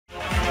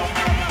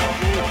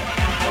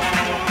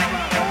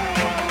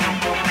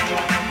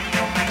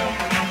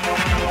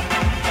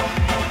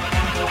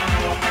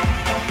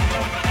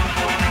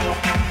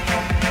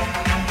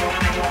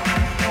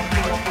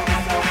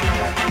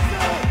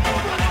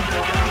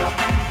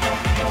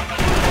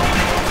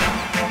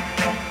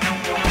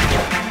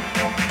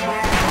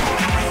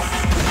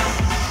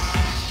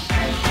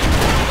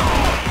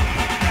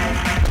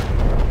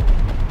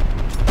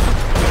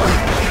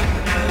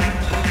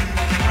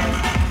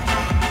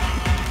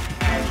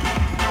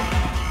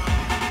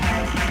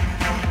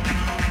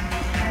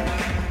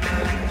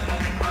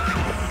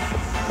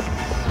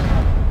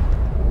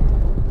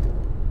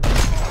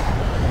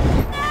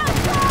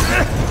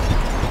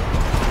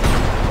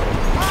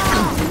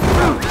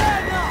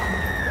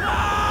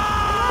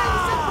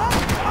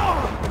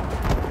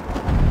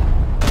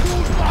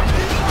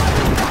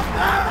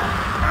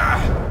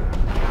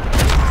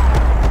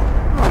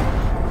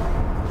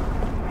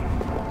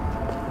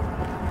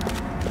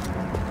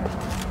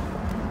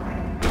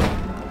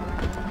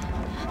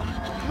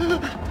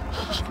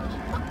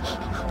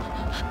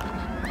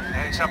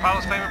Hey, Sao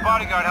Paulo's favorite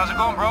bodyguard. How's it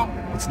going, bro?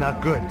 It's not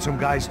good. Some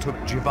guys took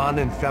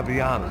Giovanna and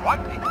Fabiana. What?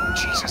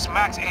 Jesus,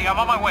 Max. Hey, I'm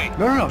on my way.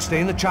 No.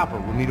 Stay in the chopper.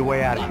 We'll need a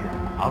way out of here.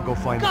 I'll go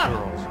find the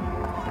girls.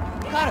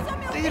 Cara,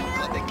 they came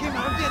out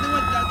there. They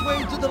went that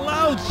way into the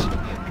lounge.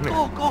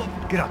 Go.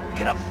 Get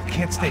up.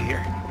 Can't stay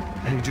here.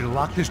 I need you to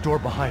lock this door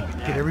behind me.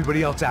 Get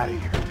everybody else out of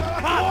here.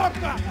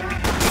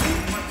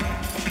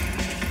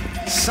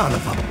 Son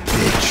of a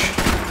bitch.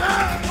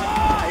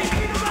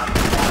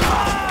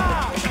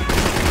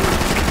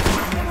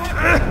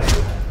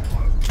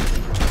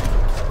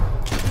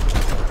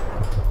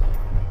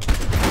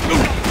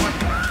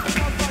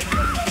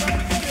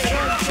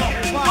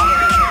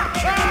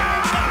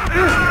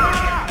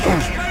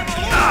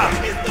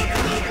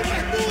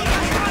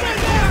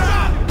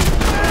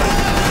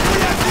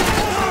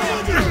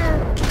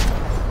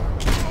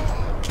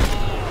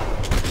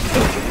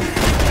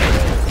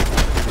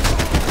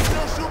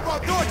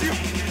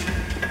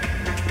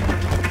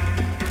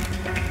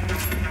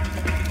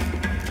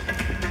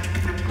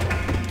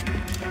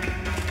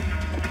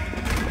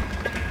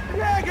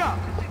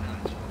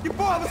 Que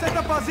porra você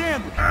tá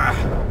fazendo?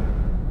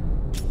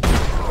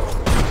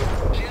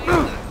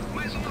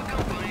 Mais uma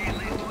campanha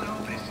eleitoral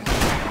precisa.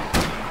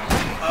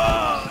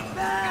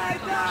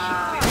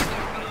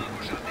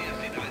 Já tem a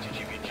cidade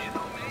dividida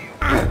ao meio.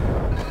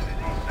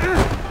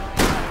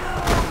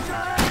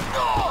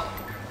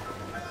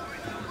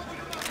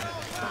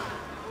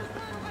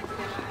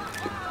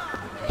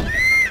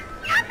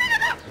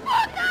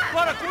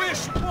 Para com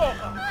isso,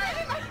 porra!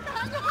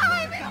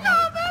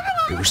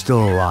 They were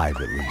still alive,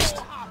 at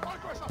least.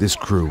 This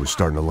crew was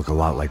starting to look a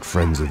lot like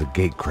friends of the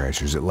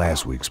gatecrashers at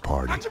last week's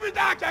party.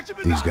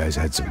 These guys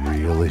had some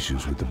real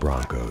issues with the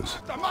Broncos.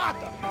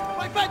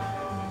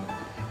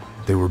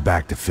 They were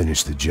back to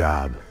finish the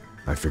job.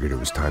 I figured it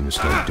was time to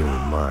start doing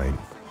mine.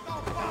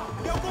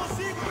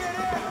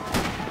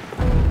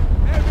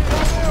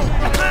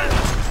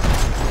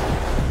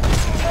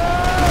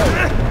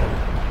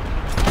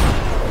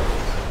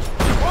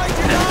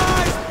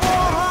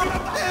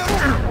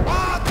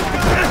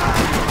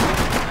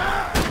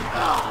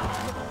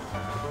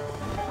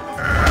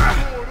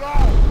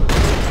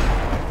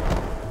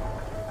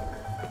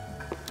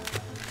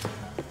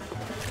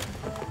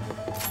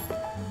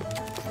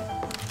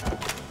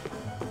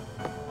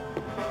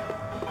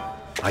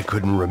 I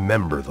couldn't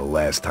remember the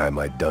last time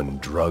I'd done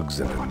drugs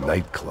in a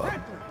nightclub.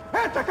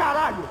 Entra,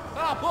 caralho!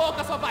 Cala a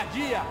boca, sua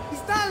vadia!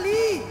 Está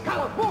ali!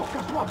 Cala a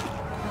boca, sua...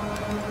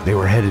 They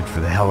were headed for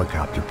the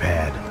helicopter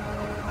pad.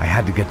 I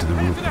had to get to the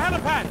roof. To the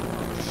helipad!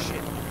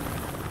 Shit!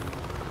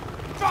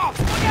 Drop!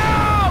 Look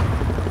out!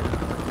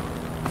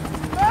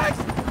 Max!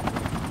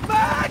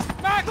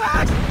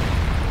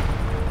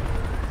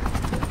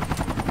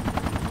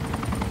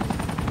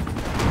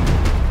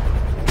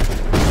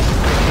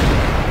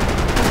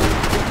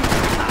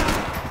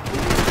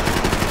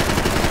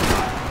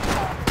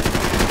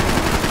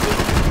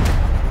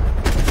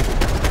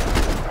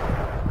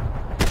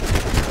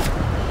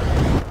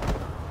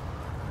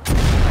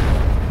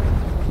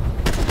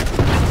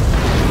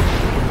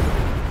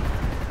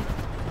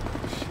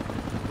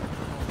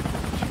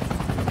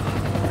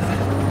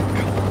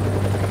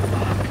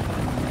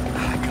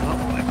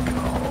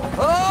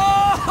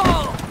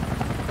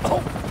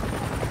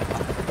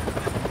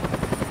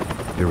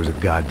 There was a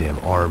goddamn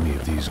army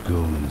of these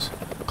goons.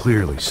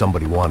 Clearly,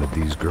 somebody wanted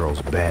these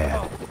girls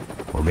bad.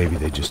 Or maybe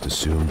they just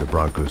assumed the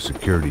Broncos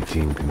security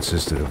team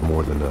consisted of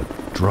more than a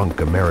drunk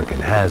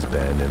American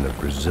has-been and a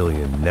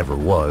Brazilian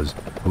never-was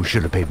who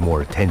should have paid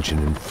more attention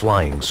in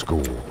flying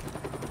school.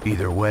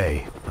 Either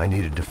way, I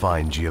needed to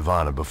find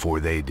Giovanna before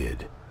they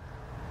did.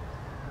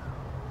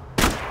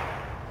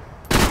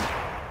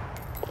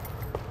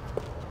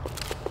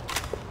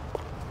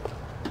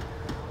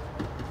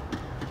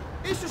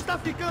 Isso está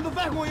ficando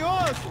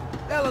vergonhoso!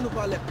 Ela não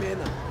vale a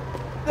pena.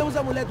 Damos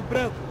a mulher do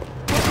branco.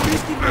 É por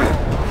isso que...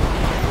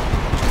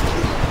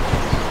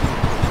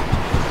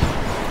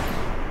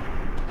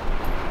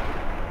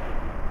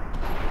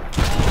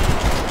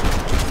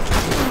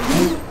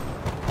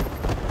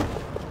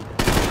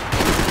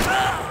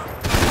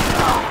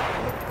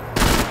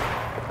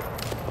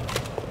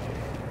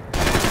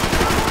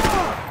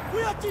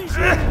 Fui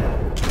atingido!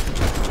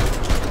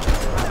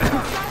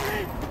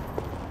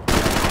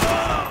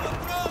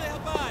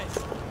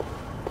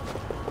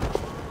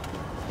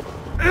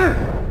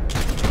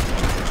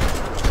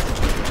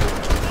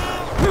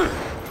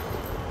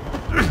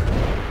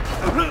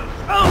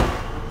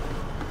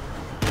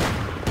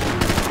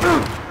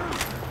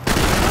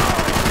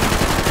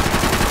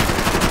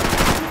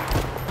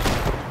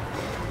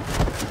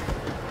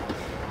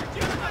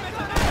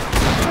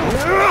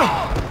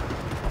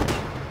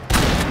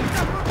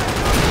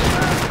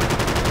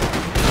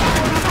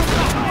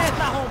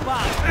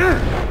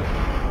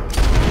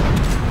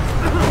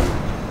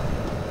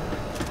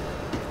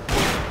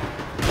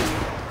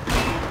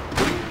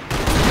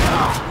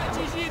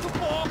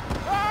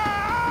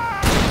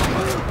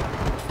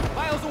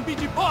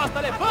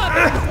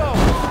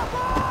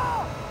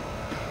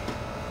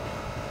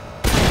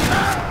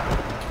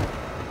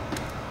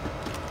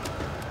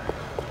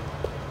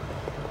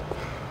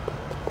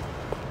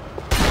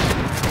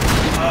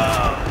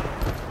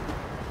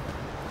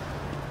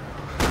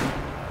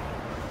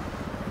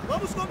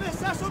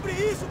 pensar sobre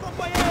isso,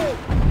 companheiro!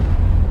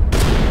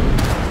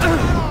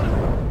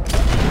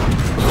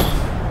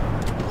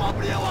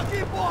 Cobre eu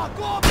aqui, porra!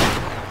 Cobre!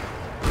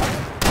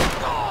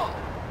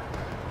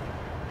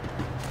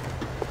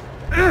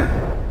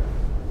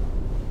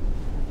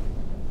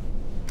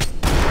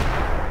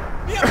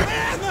 Minha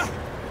perna!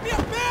 Minha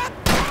perna!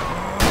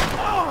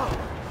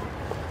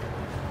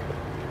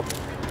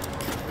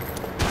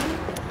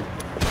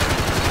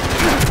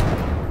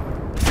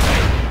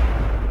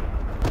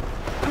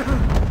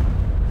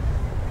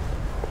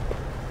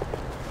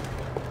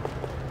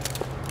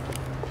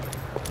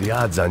 The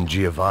odds on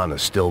Giovanna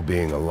still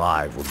being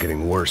alive were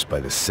getting worse by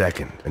the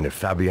second, and if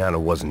Fabiana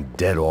wasn't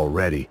dead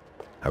already,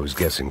 I was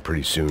guessing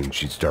pretty soon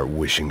she'd start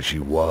wishing she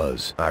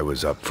was. I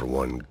was up for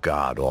one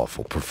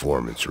god-awful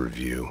performance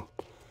review.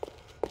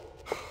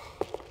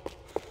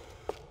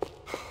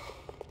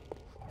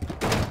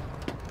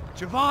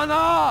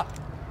 Giovanna!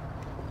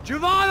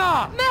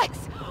 Giovanna! Max!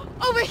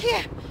 Over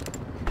here!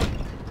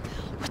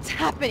 What's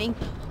happening?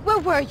 Where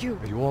were you?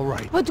 Are you all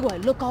right? What, do I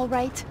look all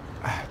right?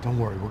 Don't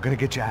worry, we're gonna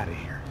get you out of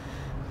here.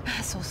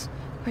 Passos,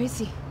 where is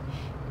he?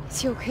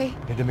 Is he okay?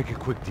 Had to make a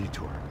quick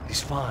detour. He's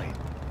fine.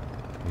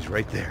 He's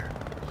right there.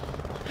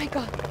 Oh my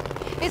god.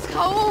 It's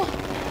Raul!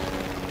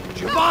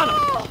 Giovanna!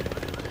 Raul!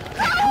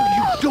 What are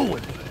you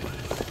doing?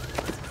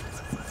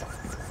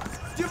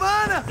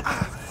 Giovanna!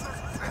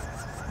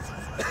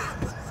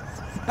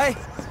 Hey!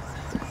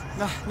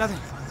 No, nothing.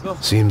 Go.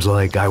 Seems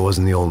like I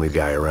wasn't the only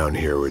guy around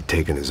here who had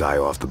taken his eye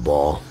off the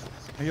ball.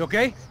 Are you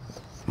okay?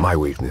 My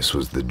weakness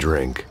was the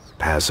drink.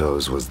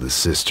 Passo's was the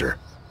sister.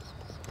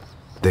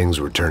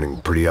 Things were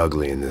turning pretty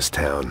ugly in this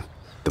town.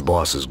 The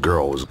boss's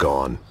girl was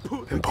gone,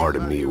 and part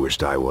of me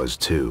wished I was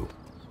too.